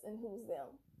us and who's them?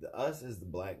 the us is the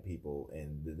black people,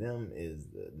 and the them is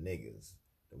the niggas,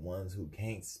 the ones who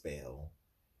can't spell,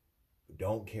 who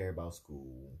don't care about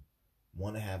school,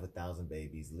 want to have 1,000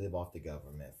 babies, live off the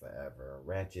government forever,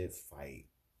 ratchet, fight,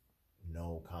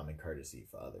 no common courtesy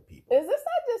for other people. Is this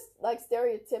not just like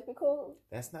stereotypical?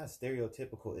 That's not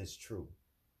stereotypical. It's true,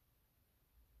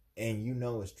 and you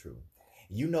know it's true.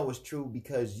 You know it's true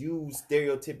because you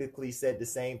stereotypically said the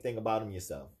same thing about them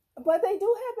yourself. But they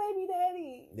do have baby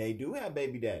daddies. They do have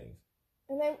baby daddies.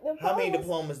 And how many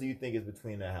diplomas do you think is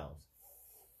between their house?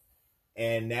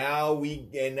 And now we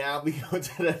go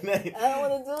to the next. I don't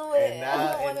want to do it.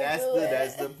 And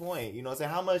that's the point. You know what I'm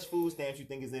saying? How much food stamps you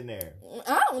think is in there?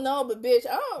 I don't know, but bitch,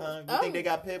 you think they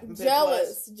got Pip?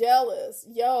 Jealous.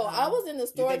 Yo, I was in the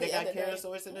store. You think they got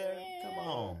Carasource in there? Yeah. Come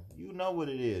on, you know what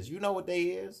it is. You know what they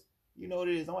is. You know what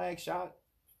it is. Don't act shocked.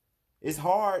 It's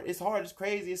hard. It's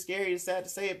crazy. It's scary. It's sad to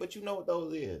say it, but you know what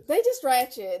those is. They just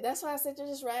ratchet. That's why I said they're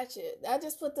just ratchet. I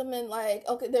just put them in like,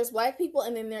 okay, there's black people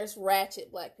and then there's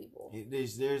ratchet black people.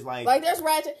 There's there's ratchet. Let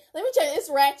me tell you,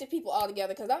 it's ratchet people all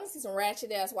together because I'm gonna see some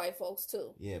ratchet ass white folks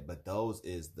too. Yeah, but those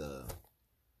is the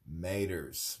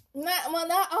maters. Not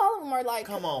all of them are like.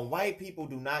 Come on, white people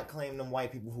do not claim them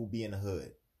white people who be in the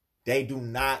hood. They do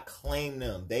not claim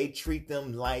them. They treat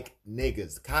them like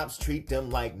niggas. Cops treat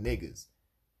them like niggas.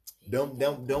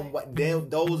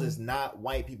 Those is not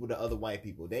white people to other white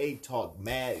people. They talk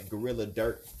mad gorilla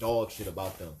dirt dog shit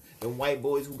about them. Them white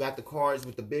boys who got the cars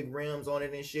with the big rims on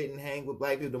it and shit and hang with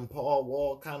black people, them Paul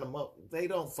Wall kind of up. They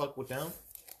don't fuck with them.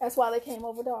 That's why they came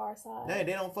over to our side.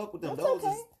 They don't fuck with them. That's Those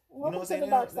okay. is, you know what I'm saying? They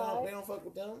don't fuck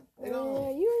with them. They don't.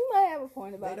 Yeah, you might have a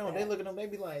point about that. They don't. They look at them. They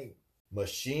be like,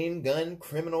 machine gun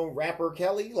criminal rapper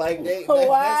Kelly. Like that's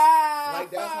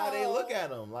how they look at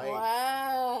them. Like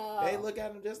wow. They look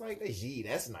at them just like they. Gee,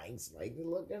 that's nice. Like they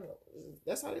look at them.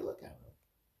 That's how they look at them.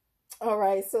 All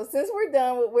right. So since we're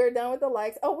done with the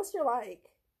likes. Oh, what's your like?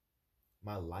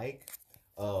 My like,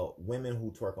 women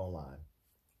who twerk online.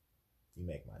 You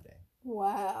make my day.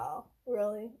 Wow.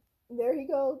 Really? There you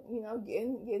go. You know,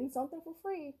 getting something for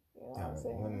free. You know what I'm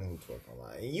saying? Women who twerk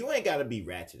online. And you ain't gotta be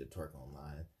ratchet to twerk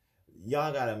online.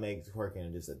 Y'all gotta make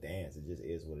twerking just a dance. It just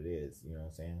is what it is. You know what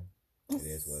I'm saying? It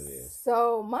is what it is.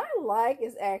 So my like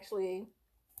is actually,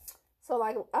 so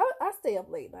like I stay up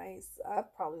late nights. I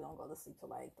probably don't go to sleep till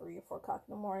like 3 or 4 o'clock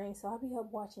in the morning. So I'll be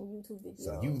up watching YouTube videos.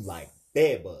 So you like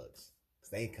bed bugs? Cause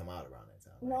they come out around that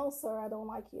time. Right? No, sir, I don't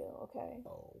like you. Okay.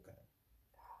 Oh, okay.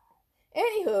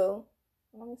 Anywho,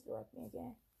 let me interrupt me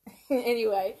again.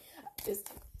 Anyway,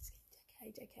 just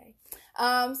JK.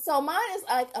 So mine is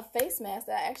like a face mask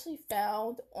that I actually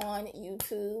found on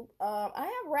YouTube. I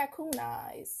have raccoon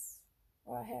eyes.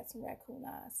 Or I had some raccoon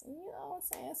eyes. And, you know what I'm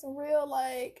saying? Some real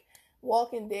like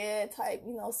Walking Dead type,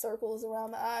 you know, circles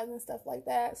around the eyes and stuff like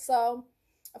that. So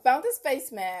I found this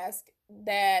face mask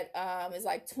that is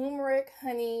like turmeric,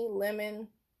 honey, lemon,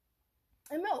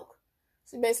 and milk.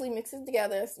 So you basically mix it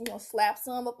together, you know, slap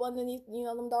some up underneath, you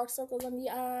know, them dark circles under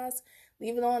your eyes.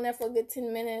 Leave it on there for a good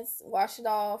 10 minutes. Wash it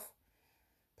off.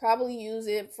 Probably use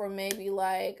it for maybe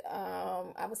like,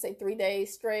 I would say 3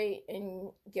 days straight,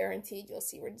 and guaranteed you'll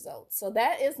see results. So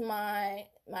that is my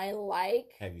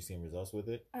like. Have you seen results with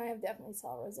it? I have definitely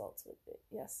saw results with it.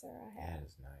 Yes, sir, I have. That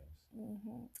is nice.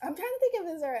 Mm-hmm. I'm trying to think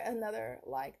if is there another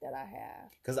like that I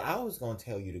have. Because I was going to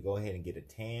tell you to go ahead and get a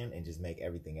tan and just make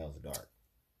everything else dark.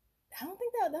 I don't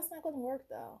think that's not going to work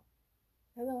though.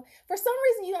 For some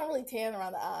reason, you don't really tan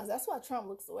around the eyes. That's why Trump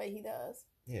looks the way he does.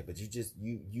 Yeah, but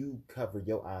you cover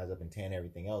your eyes up and tan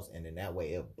everything else, and then that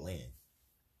way it'll blend.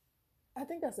 I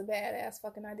think that's a badass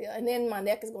fucking idea. And then my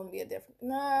neck is going to be a different.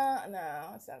 No,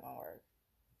 it's not going to work.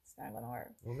 It's not going to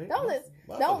work.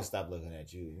 Well, don't stop looking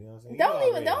at you. You know what I'm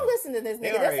saying? Don't listen to this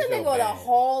nigga. This nigga with a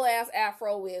whole ass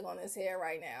afro wig on his hair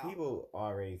right now. People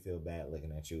already feel bad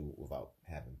looking at you without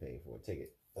having paid for a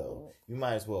ticket. So you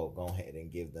might as well go ahead and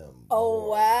give them. Oh, more,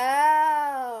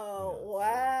 wow. You know,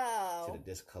 wow. To the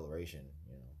discoloration,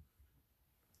 you know.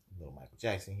 Little Michael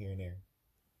Jackson here and there.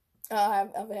 I have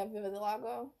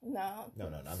vitiligo? No. No,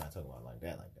 I'm not talking about like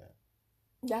that.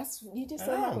 That's, you just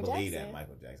said Michael Jackson. I don't believe that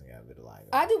Michael Jackson got vitiligo.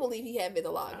 I do believe he had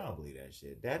vitiligo. I don't believe that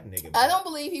shit. That nigga. I don't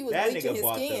believe he was bleaching his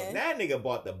skin. That nigga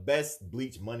bought the best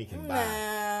bleach money can buy.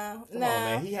 Come on,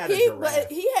 man. He had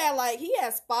but he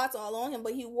had spots all on him,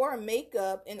 but he wore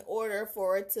makeup in order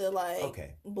for it to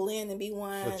blend and be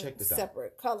one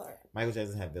separate color. Michael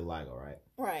Jackson had vitiligo, right?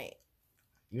 Right.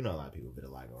 You know a lot of people with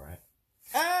vitiligo, right?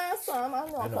 Some. I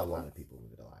know a lot of people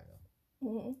with vitiligo.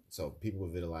 Mm-hmm. So people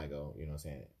with vitiligo, you know what I'm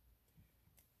saying?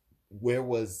 Where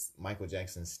was Michael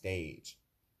Jackson's stage?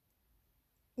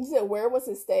 You said where was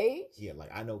his stage? Yeah,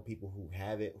 like I know people who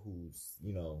have it,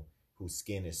 whose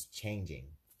skin is changing.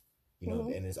 you know,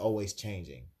 and it's always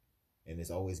changing, and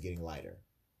it's always getting lighter.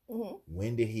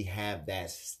 When did he have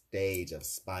that stage of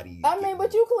spotty? I mean,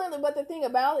 but the thing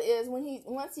about it is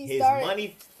once he his started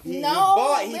money, he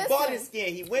bought his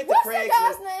skin. He went to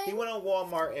Craigslist. He went on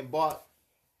Walmart and bought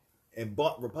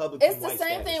Republican. It's the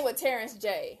same thing with Terrence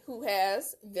J, who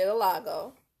has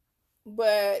vitiligo,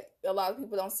 but a lot of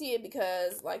people don't see it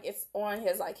because like it's on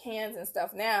his like hands and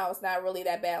stuff now. It's not really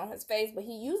that bad on his face, but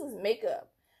he uses makeup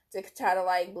to try to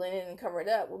like blend it and cover it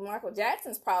up. Well, Michael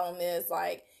Jackson's problem is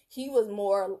like he was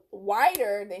more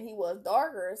whiter than he was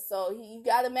darker, so you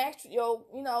got to match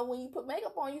when you put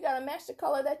makeup on, you got to match the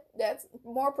color that's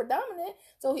more predominant.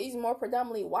 So he's more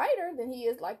predominantly whiter than he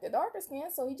is like the darker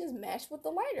skin, so he just matched with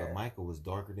the lighter. But Michael was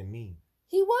darker than me.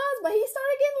 He was, but he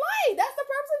started getting light. That's the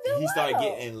purpose of vitiligo. He started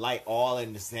getting light all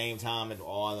in the same time and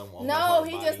all of them. No,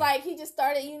 he just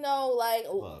started,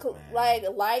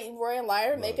 light, wearing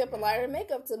lighter makeup and lighter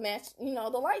makeup to match, the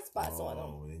light spots on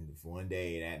him. And one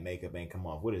day that makeup ain't come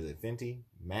off. What is it, Fenty?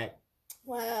 MAC?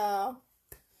 Wow.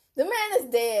 The man is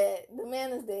dead. Give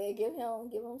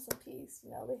him some peace.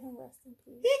 Let him rest in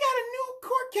peace. He got a new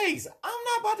court case. I'm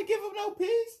not about to give him no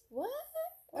peace. What?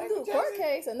 A new court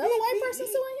case? Another white person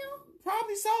suing him?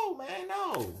 Probably so, man.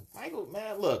 No. Michael,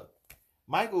 man, look.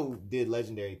 Michael did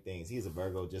legendary things. He's a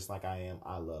Virgo just like I am.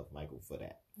 I love Michael for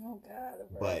that. Oh, God.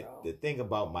 A Virgo. But the thing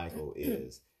about Michael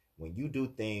is when you do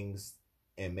things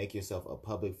and make yourself a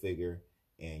public figure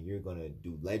and you're going to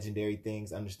do legendary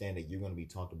things, understand that you're going to be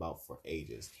talked about for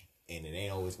ages. And it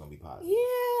ain't always going to be positive. Yeah,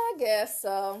 I guess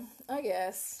so.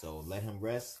 So let him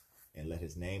rest and let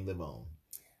his name live on.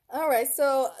 All right,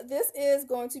 so this is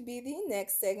going to be the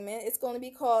next segment. It's going to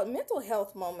be called Mental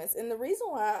Health Moments. And the reason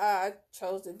why I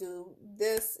chose to do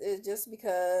this is just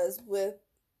because with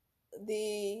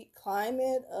the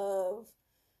climate of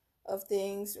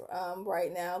things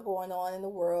right now going on in the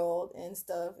world and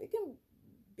stuff, it can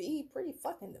be pretty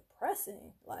fucking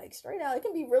depressing. Like, straight out, it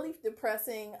can be really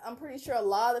depressing. I'm pretty sure a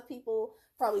lot of people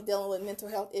probably dealing with mental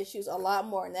health issues a lot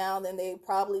more now than they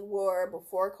probably were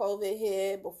before COVID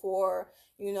hit, before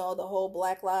the whole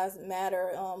Black Lives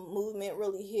Matter movement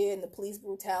really hit, and the police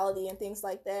brutality and things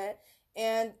like that.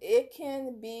 And it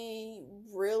can be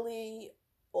really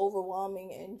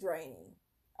overwhelming and draining,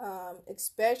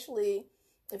 especially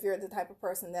if you're the type of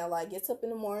person that like gets up in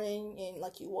the morning and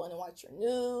like you want to watch your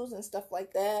news and stuff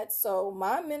like that. So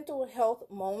my mental health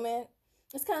moment,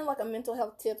 it's kind of like a mental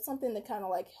health tip, something to kind of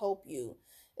like help you,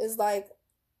 is like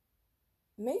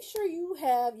make sure you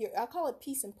have I call it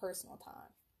peace and personal time.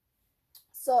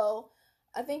 So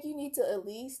I think you need to at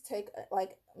least take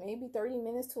like maybe 30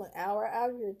 minutes to an hour out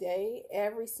of your day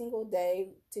every single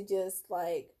day to just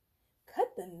like cut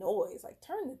the noise, like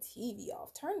turn the TV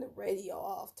off, turn the radio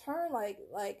off, turn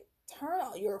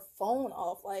your phone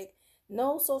off, like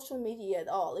no social media at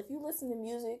all. If you listen to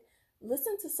music,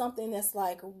 listen to something that's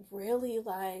like really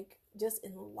like just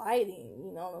enlightening,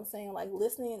 you know what I'm saying? Like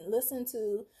listen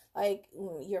to like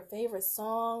your favorite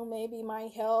song maybe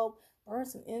might help. Burn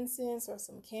some incense or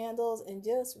some candles and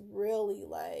just really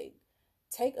like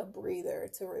take a breather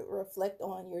to reflect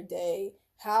on your day,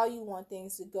 how you want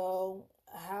things to go,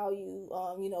 how you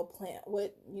plan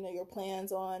what your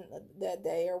plans on that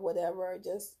day or whatever.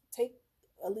 Just take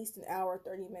at least an hour,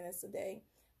 30 minutes a day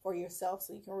for yourself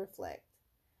so you can reflect.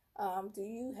 Do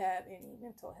you have any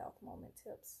mental health moment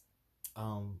tips?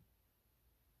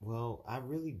 Well, I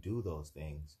really do those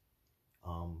things.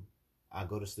 I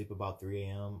go to sleep about 3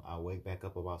 a.m. I wake back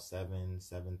up about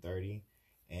 7:30,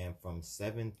 and from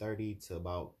 7:30 to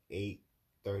about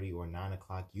 8:30 or 9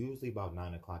 o'clock, usually about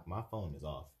 9 o'clock, my phone is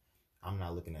off. I'm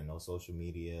not looking at no social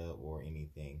media or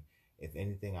anything. If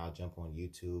anything, I'll jump on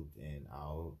YouTube and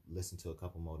I'll listen to a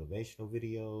couple motivational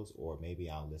videos, or maybe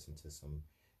I'll listen to some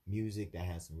music that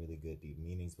has some really good deep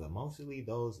meanings. But mostly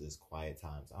those is quiet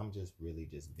times. I'm just really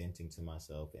just venting to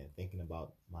myself and thinking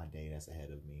about my day that's ahead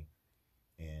of me,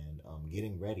 and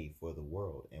getting ready for the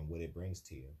world and what it brings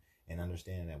to you, and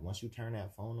understanding that once you turn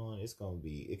that phone on,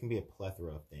 it can be a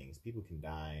plethora of things. People can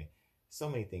die. So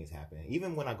many things happen.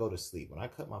 Even when I go to sleep, when I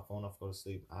cut my phone off, go to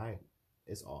sleep,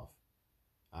 it's off.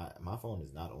 My phone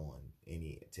is not on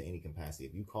to any capacity.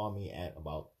 If you call me at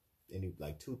about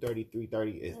 2:30,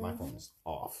 3:30, my phone is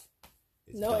off.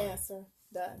 It's no done. Answer.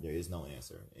 Done. There is no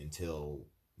answer until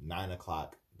 9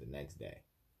 o'clock the next day.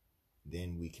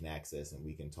 Then we can access and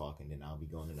we can talk, and then I'll be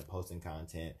going into posting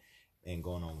content and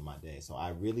going on with my day. So I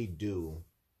really do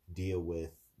deal with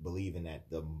believing that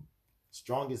the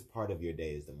strongest part of your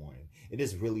day is the morning. It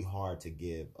is really hard to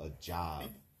give a job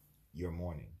your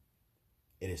morning.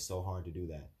 It is so hard to do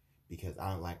that because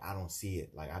I don't see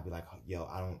it. Like I'd be like, yo,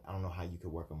 I don't know how you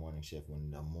could work a morning shift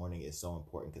when the morning is so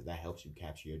important, because that helps you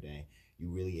capture your day. You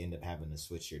really end up having to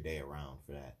switch your day around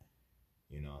for that.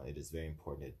 You know, it is very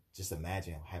important to just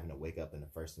imagine having to wake up and the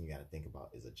first thing you got to think about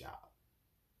is a job,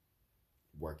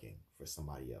 working for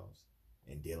somebody else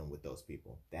and dealing with those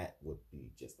people. That would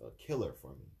be just a killer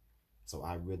for me. So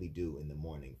I really do in the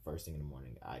morning, first thing in the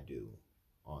morning, I do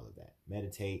all of that.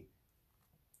 Meditate,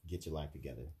 get your life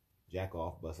together. Jack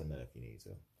off, bust a nut if you need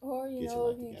to. Or, you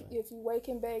know, if you wake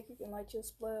and bake, you can light your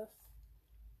spliff,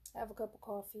 have a cup of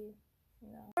coffee,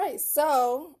 you know. All right,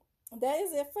 so that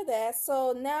is it for that.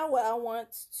 So now what I want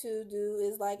to do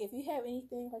is, like, if you have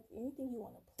anything you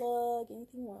want to plug,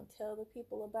 anything you want to tell the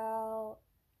people about.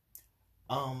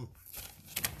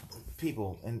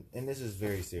 People, and this is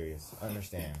very serious.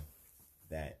 Understand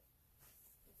that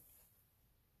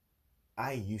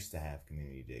I used to have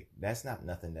community dick. That's not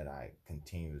nothing that I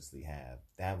continuously have.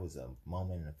 That was a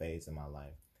moment and a phase in my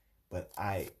life. But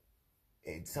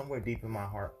somewhere deep in my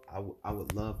heart, I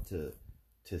would love to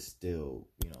still,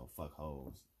 you know, fuck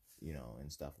hoes, you know, and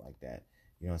stuff like that.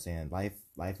 You know what I'm saying?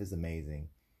 Life is amazing,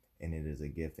 and it is a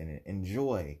gift, and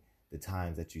enjoy the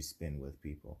times that you spend with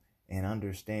people, and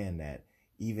understand that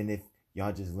even if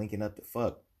y'all just linking up to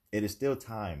fuck, it is still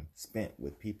time spent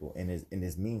with people, and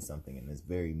it means something, and it's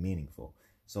very meaningful.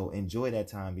 So enjoy that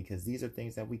time, because these are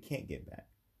things that we can't get back.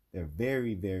 They're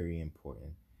very, very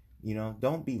important. You know,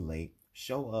 don't be late.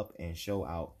 Show up and show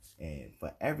out, and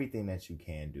for everything that you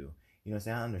can do. You know what I'm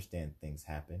saying? I understand things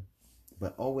happen,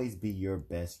 but always be your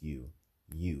best you.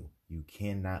 You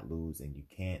cannot lose, and you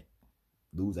can't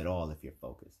lose at all if you're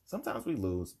focused. Sometimes we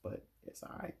lose, but it's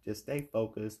all right. Just stay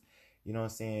focused. You know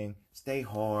what I'm saying? Stay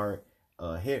hard.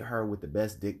 Hit her with the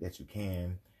best dick that you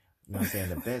can. You know what I'm saying?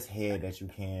 The best head that you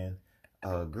can.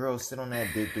 Girls, sit on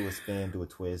that dick, do a spin, do a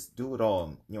twist, do it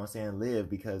all. You know what I'm saying? Live,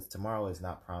 because tomorrow is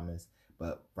not promised,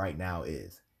 but right now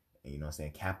is. And you know what I'm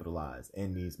saying? Capitalize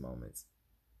in these moments.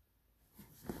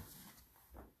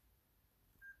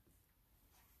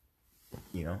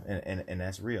 You know, and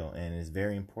that's real, and it's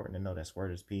very important to know that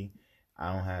Squirt is P.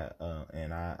 I don't have,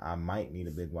 and I might need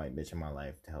a big white bitch in my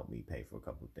life to help me pay for a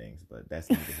couple of things, but that's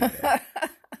neither here nor there.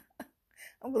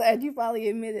 I'm glad you finally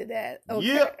admitted that. Okay.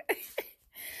 Yep.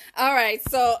 All right,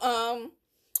 so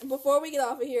before we get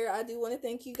off of here, I do want to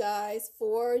thank you guys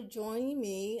for joining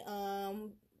me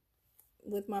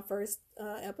with my first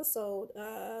episode.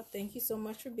 Thank you so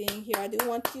much for being here. I do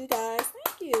want you guys.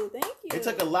 Thank you. It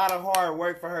took a lot of hard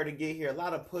work for her to get here. A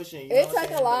lot of pushing. It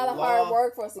took a lot of hard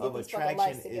work for us to get this fucking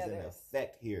life together. Attraction is in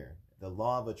effect here. The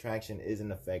law of attraction is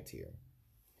in effect here.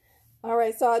 All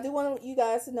right, so I do want you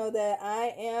guys to know that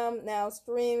I am now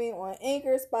streaming on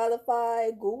Anchor,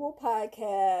 Spotify, Google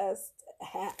Podcast,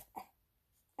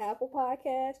 Apple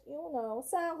Podcast, you don't know,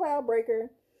 SoundCloud,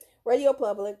 Breaker, Radio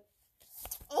Public.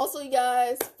 Also, you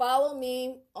guys, follow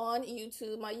me on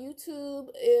YouTube. My YouTube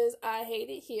is I Hate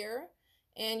It Here.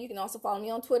 And you can also follow me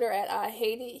on Twitter at I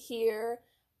Hate It Here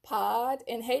Pod.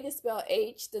 And hate is spelled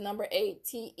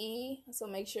H8TE. So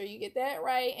make sure you get that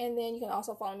right. And then you can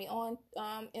also follow me on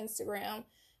Instagram,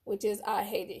 which is I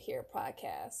Hate It Here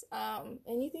Podcast.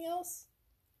 Anything else?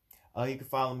 You can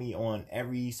follow me on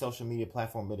every social media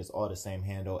platform. It is all the same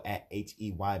handle at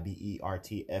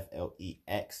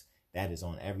HEYBERTFLEX. That is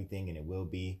on everything, and it will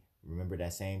be. Remember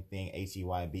that same thing,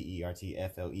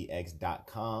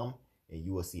 HEYBERTFLEX.com. And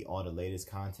you will see all the latest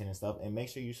content and stuff. And make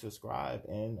sure you subscribe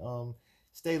and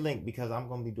stay linked, because I'm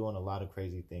going to be doing a lot of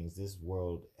crazy things. This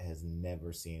world has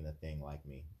never seen a thing like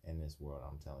me. In this world,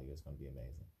 I'm telling you, it's going to be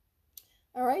amazing.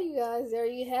 All right, you guys, there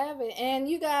you have it. And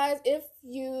you guys, if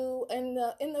you, in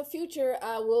the future,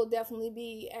 I will definitely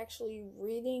be actually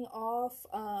reading off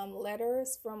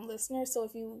letters from listeners. So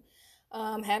if you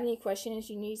have any questions,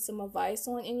 you need some advice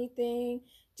on anything,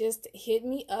 just hit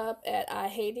me up at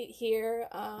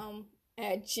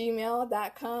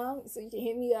IHateItHere@gmail.com. So you can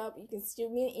hit me up. You can shoot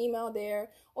me an email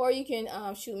there, or you can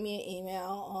shoot me an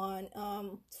email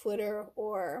on Twitter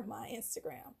or my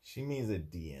Instagram. She means a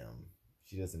DM.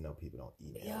 She doesn't know people don't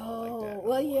email like that.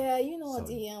 Well, yeah, you know, so a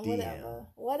DM,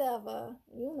 whatever.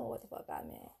 You know what the fuck I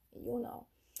meant. You know.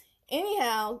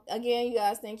 Anyhow, again, you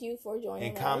guys, thank you for joining us.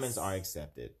 And comments are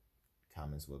accepted.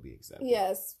 Comments will be accepted.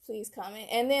 Yes, please comment.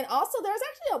 And then also, there's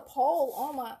actually a poll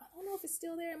on my, I don't know if it's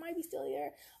still there. It might be still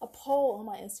there. A poll on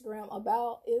my Instagram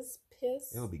about, is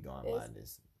piss. It'll be gone by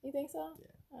this. You think so?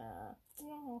 Yeah.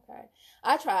 Okay.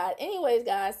 I tried. Anyways,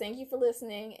 guys, thank you for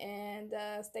listening, and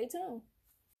stay tuned.